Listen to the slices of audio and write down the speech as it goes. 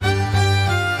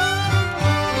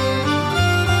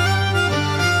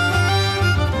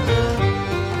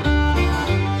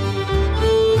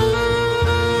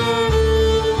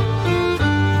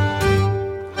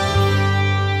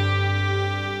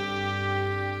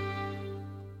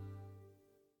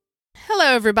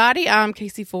Hello, everybody. I'm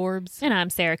Casey Forbes. And I'm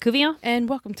Sarah Cuvillon. And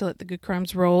welcome to Let the Good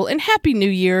Crimes Roll. And Happy New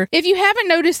Year. If you haven't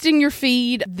noticed in your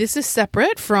feed, this is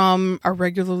separate from our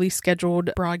regularly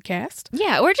scheduled broadcast.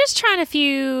 Yeah, we're just trying a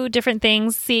few different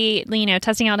things,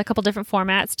 testing out a couple different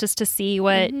formats just to see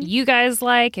what you guys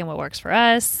like and what works for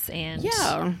us. And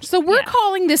yeah. So we're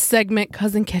calling this segment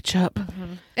Cousin Ketchup.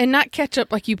 And not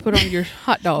ketchup like you put on your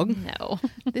hot dog. No.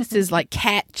 This is like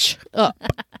catch up.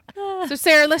 So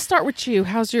Sarah, let's start with you.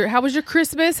 How was your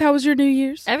Christmas? How was your New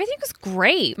Year's? Everything was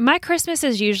great. My Christmas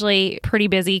is usually pretty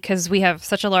busy because we have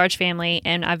such a large family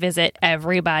and I visit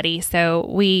everybody. So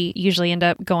we usually end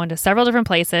up going to several different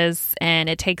places and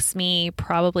it takes me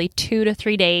probably 2 to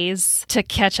 3 days to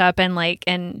catch up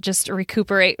and just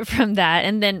recuperate from that.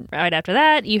 And then right after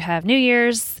that, you have New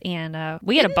Year's and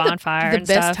we had a bonfire and stuff.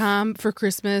 The best stuff. time for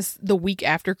Christmas, the week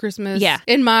after Christmas. Yeah.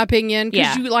 In my opinion.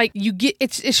 Because Yeah. you get,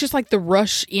 it's just like the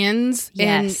rush ends.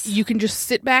 Yes. And you can just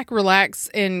sit back, relax,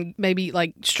 and maybe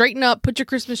like straighten up, put your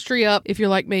Christmas tree up if you're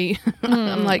like me.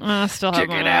 I'm like, I still check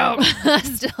have it one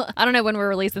out. I don't know when we're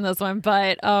releasing this one,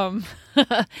 but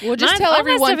we'll just tell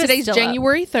everyone today's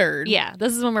January 3rd. Yeah,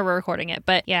 this is when we're recording it.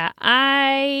 But yeah,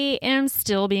 I am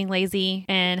still being lazy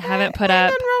and haven't put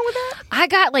up. Nothing wrong with that. I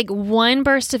got like one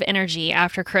burst of energy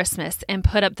after Christmas and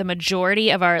put up the majority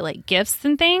of our like gifts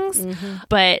and things.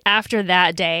 But after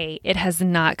that day, it has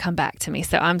not come back to me.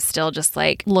 So I'm still just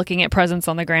like looking at presents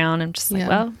on the ground and just like,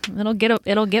 well,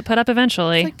 it'll get put up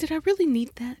eventually. It's like, did I really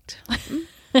need that?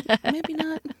 Maybe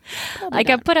not. Like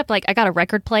not. I got a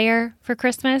record player for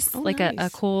Christmas, nice. A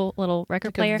cool little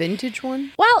record player. A vintage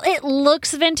one? Well, it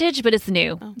looks vintage, but it's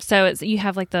new. So you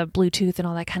have like the Bluetooth and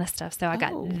all that kind of stuff. So I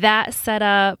got that set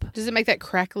up. Does it make that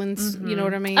crackling? You know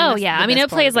what I mean? Oh, That's yeah. I mean, it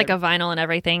plays like a vinyl and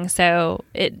everything. So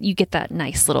you get that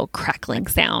nice little crackling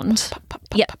sound. Pop, pop,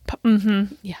 Yeah. pop, pop.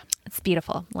 Yeah. It's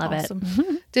beautiful. Love it.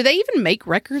 Do they even make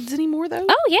records anymore, though?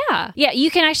 Oh, yeah. Yeah,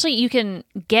 you can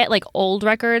get like old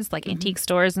records, like antique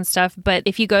stores and stuff. But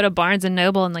if you go to Barnes &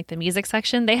 Noble and like the music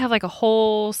section, they have like a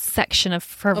whole section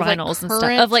for vinyls and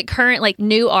stuff. Of like current, like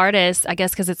new artists, I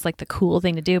guess because it's like the cool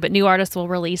thing to do. But new artists will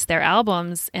release their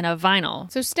albums in a vinyl.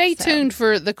 So stay tuned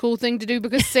for the cool thing to do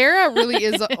because Sarah really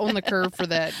is on the curve for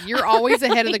that. You're always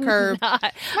ahead of the curve. I'm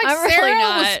Sarah really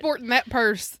not. was sporting that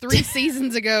purse 3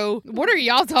 seasons ago. What are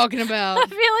y'all talking about? I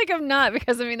feel like I'm not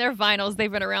because, I mean, they're vinyls.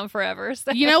 They've been around forever.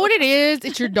 So. You know what it is?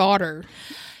 It's your daughter.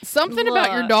 Something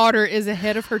about your daughter is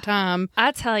ahead of her time.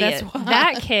 I tell you,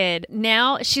 that kid,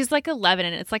 now she's like 11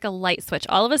 and it's like a light switch.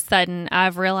 All of a sudden,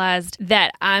 I've realized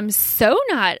that I'm so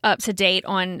not up to date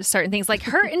on certain things. Like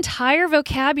her entire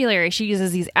vocabulary, she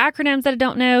uses these acronyms that I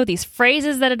don't know, these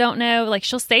phrases that I don't know. Like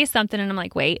she'll say something and I'm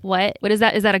like, wait, what? What is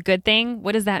that? Is that a good thing?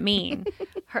 What does that mean?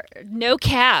 Her no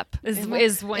cap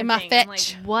is one in my thing.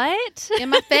 fetch. I'm like, what? In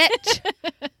my fetch.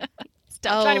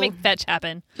 Stop trying to make fetch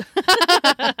happen.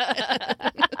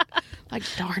 Like,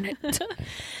 darn it.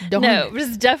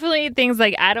 There's definitely things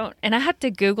like I have to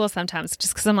Google sometimes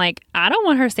just because I'm like, I don't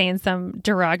want her saying some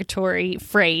derogatory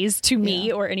phrase to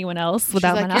me or anyone else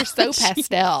without my knowledge. You're so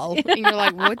pastel. And you're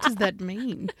like, what does that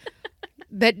mean?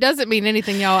 That doesn't mean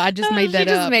anything, y'all. I just made that up.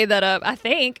 She just made that up, I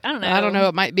think. I don't know. I don't know.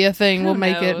 It might be a thing. We'll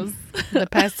make it the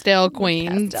Pastel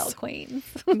Queens. Pastel Queens.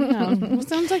 Yeah. Well,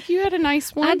 sounds like you had a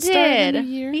nice one. I did. The new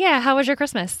year. Yeah. How was your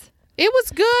Christmas? It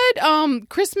was good.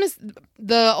 Christmas,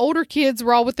 the older kids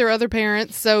were all with their other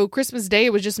parents. So Christmas Day,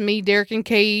 it was just me, Derek, and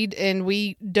Cade. And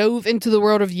we dove into the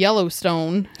world of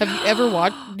Yellowstone. Have you ever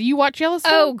watched? Do you watch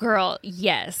Yellowstone? Oh, girl.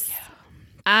 Yes. Yeah.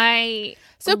 I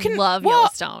love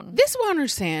Yellowstone. This one I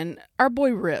understand. Our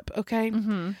boy Rip, okay?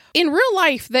 In real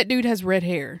life, that dude has red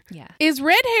hair. Yeah. Is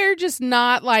red hair just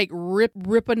not like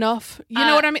rip enough? You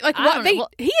know what I mean? Like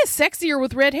he is sexier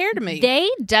with red hair to me. They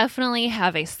definitely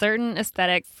have a certain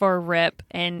aesthetic for Rip,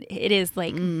 and it is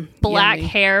like black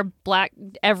hair, black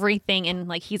everything, and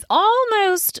like he's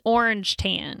almost orange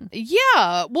tan.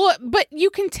 Yeah. Well, but you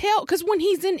can tell because when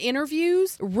he's in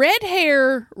interviews, red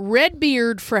hair, red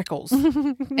beard, freckles,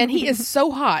 and he is so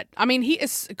hot. I mean,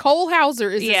 Cole Hauser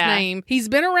is his name. He's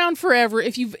been around forever.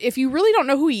 If you really don't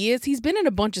know who he is, he's been in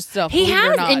a bunch of stuff. He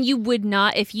has, and you would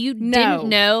not, if you didn't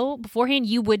know beforehand,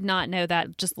 you would not know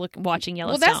that just watching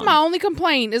Yellowstone. Well, that's my only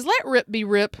complaint is let Rip be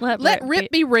Rip. Let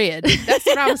Rip be red. That's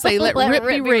what I would say. Let Rip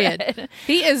be red.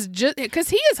 He is just, because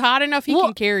he is hot enough he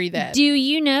can carry that. Do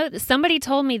you know, somebody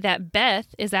told me that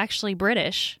Beth is actually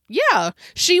British. Yeah.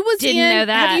 She was Didn't know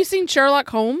that. Have you seen Sherlock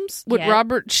Holmes with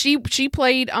Robert? She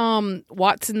played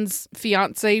Watson's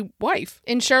fiance wife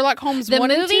in Sherlock Holmes the 1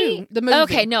 movie? and 2. The movie.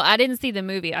 Okay, no, I didn't see the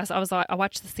movie. I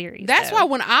watched the series. That's why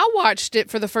when I watched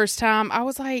it for the first time, I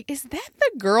was like, is that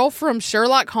the girl from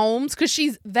Sherlock Holmes? Because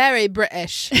she's very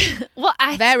British. Well,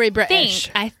 very British.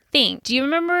 I think, do you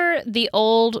remember the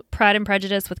old Pride and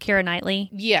Prejudice with Keira Knightley?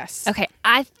 Yes. Okay,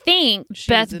 I think She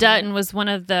Beth was in Dutton was one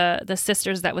of the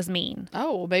sisters that was mean.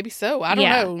 Oh, well, maybe so. I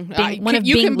don't know. One of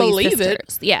you can Bingley's believe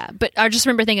sisters. Yeah, but I just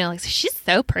remember thinking, like, she's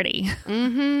so pretty.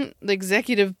 The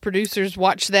executive producers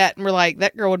watched that and were like,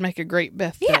 that girl would make a great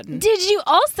Beth Dutton. Did you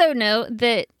also know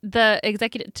that the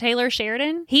executive, Taylor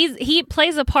Sheridan, he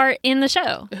plays a part in the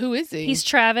show? Who is he? He's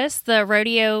Travis, the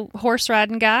rodeo horse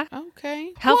riding guy.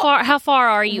 Okay. How far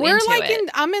are you into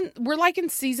it? We're like in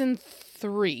season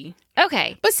 3.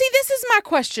 Okay. But see, this is my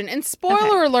question, and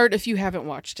spoiler alert if you haven't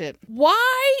watched it.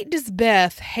 Why does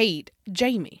Beth hate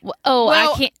Jamie?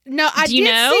 I can't. No, I do you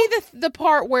did know? see the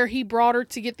part where he brought her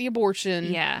to get the abortion.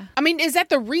 Yeah. I mean, is that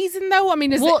the reason though? I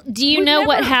mean, do you know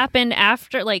what happened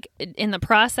after, like, in the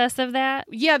process of that?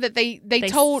 Yeah, that they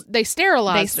sterilized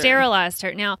her. They sterilized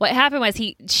her. Now, what happened was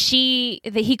he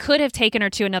could have taken her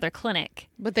to another clinic.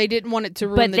 But they didn't want it to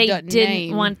ruin the Dutton name. But they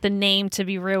didn't want the name to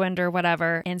be ruined or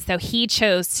whatever. And so he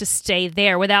chose to stay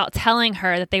there without telling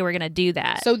her that they were going to do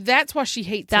that. So that's why she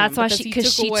hates that's him. That's why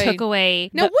she took away.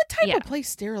 Now, what type of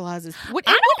place sterilizes? What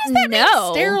I does that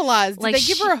mean, sterilized? Did like, they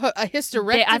give her a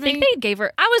hysterectomy? I think they gave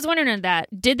her. I was wondering that.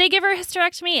 Did they give her a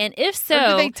hysterectomy? And if so, or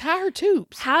did they tie her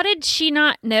tubes? How did she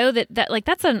not know that like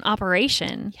that's an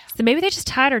operation? Yeah. So maybe they just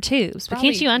tied her tubes. But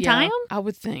can't you untie them? I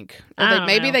would think.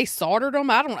 Maybe they soldered them.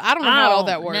 I don't know how all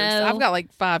that works. I've got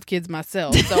like 5 kids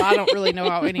myself, so I don't really know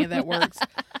how any of that works.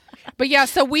 But yeah,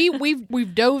 so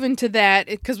we've dove into that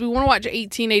because we want to watch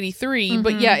 1883.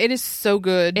 But yeah, it is so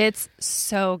good. It's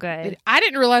so good. I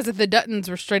didn't realize that the Duttons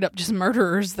were straight up just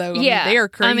murderers, though. I mean, they are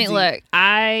crazy. I mean, look,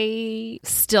 I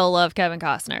still love Kevin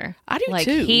Costner. I do like,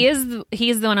 too. He is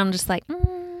the one I'm just like.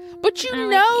 But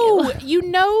you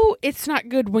know it's not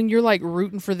good when you're like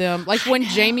rooting for them. Like when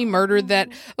Jamie murdered that.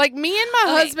 Like me and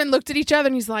my husband looked at each other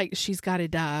and he's like, she's got to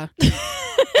die.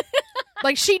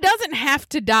 Like, she doesn't have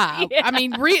to die. Yeah. I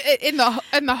mean, in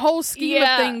the whole scheme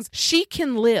of things, she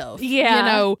can live. Yeah, you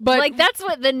know. But like that's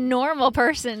what the normal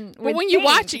person. But when you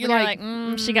watch it, you're like,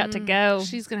 she got to go.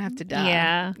 She's gonna have to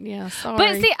die. Yeah. Sorry.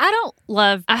 But see,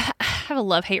 I have a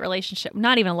love-hate relationship.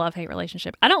 Not even a love-hate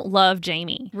relationship. I don't love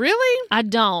Jamie. Really? I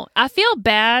don't. I feel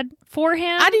bad for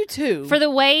him. I do too. For the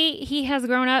way he has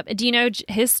grown up. Do you know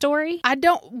his story? I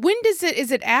don't. When does it?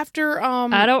 Is it after?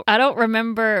 I don't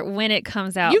remember when it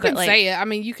comes out. You can say it. I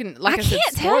mean, you can. Like I said,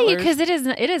 can't tell you because it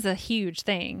is a huge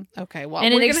thing. Okay, well,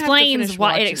 and it explains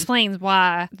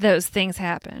why those things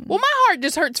happen. Well, my heart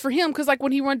just hurts for him because like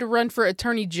when he wanted to run for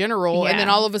attorney general, and then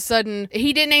all of a sudden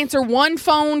he didn't answer one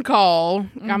phone call.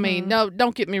 I mean, no,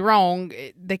 don't get me wrong,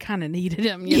 they kind of needed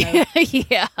him. You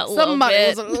know, somebody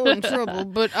was a little in trouble,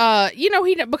 but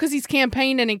because he's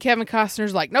campaigning and Kevin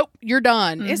Costner's like, nope, you're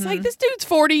done. It's like, this dude's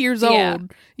 40 years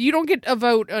old. You don't get a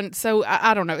vote. And so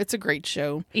I don't know. It's a great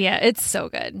show. Yeah, it's so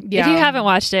good. Yeah. If you haven't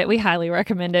watched it, we highly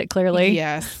recommend it, clearly.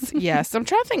 Yes. I'm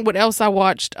trying to think what else I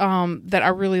watched that I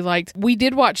really liked. We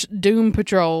did watch Doom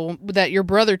Patrol that your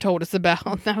brother told us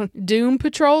about. Doom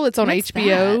Patrol, it's on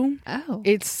HBO. That? Oh.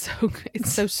 It's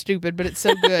so stupid, but it's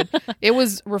so good. It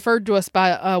was referred to us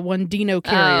by one Dino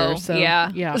Carrier.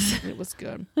 It was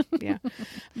good. Yeah.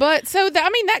 But so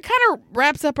that kind of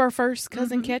wraps up our first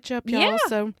Cousin Ketchup, y'all. Yeah.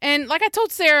 So, and like I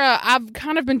told Sarah, I've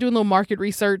kind of been doing a little market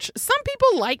research. Some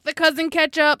people like the Cousin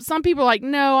Ketchup. Some people are like,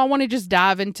 no, I want to just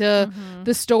dive into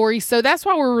the story. So that's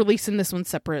why we're releasing this one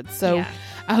separate. So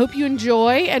I hope you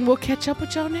enjoy, and we'll catch up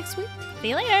with y'all next week. See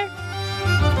you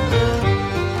later.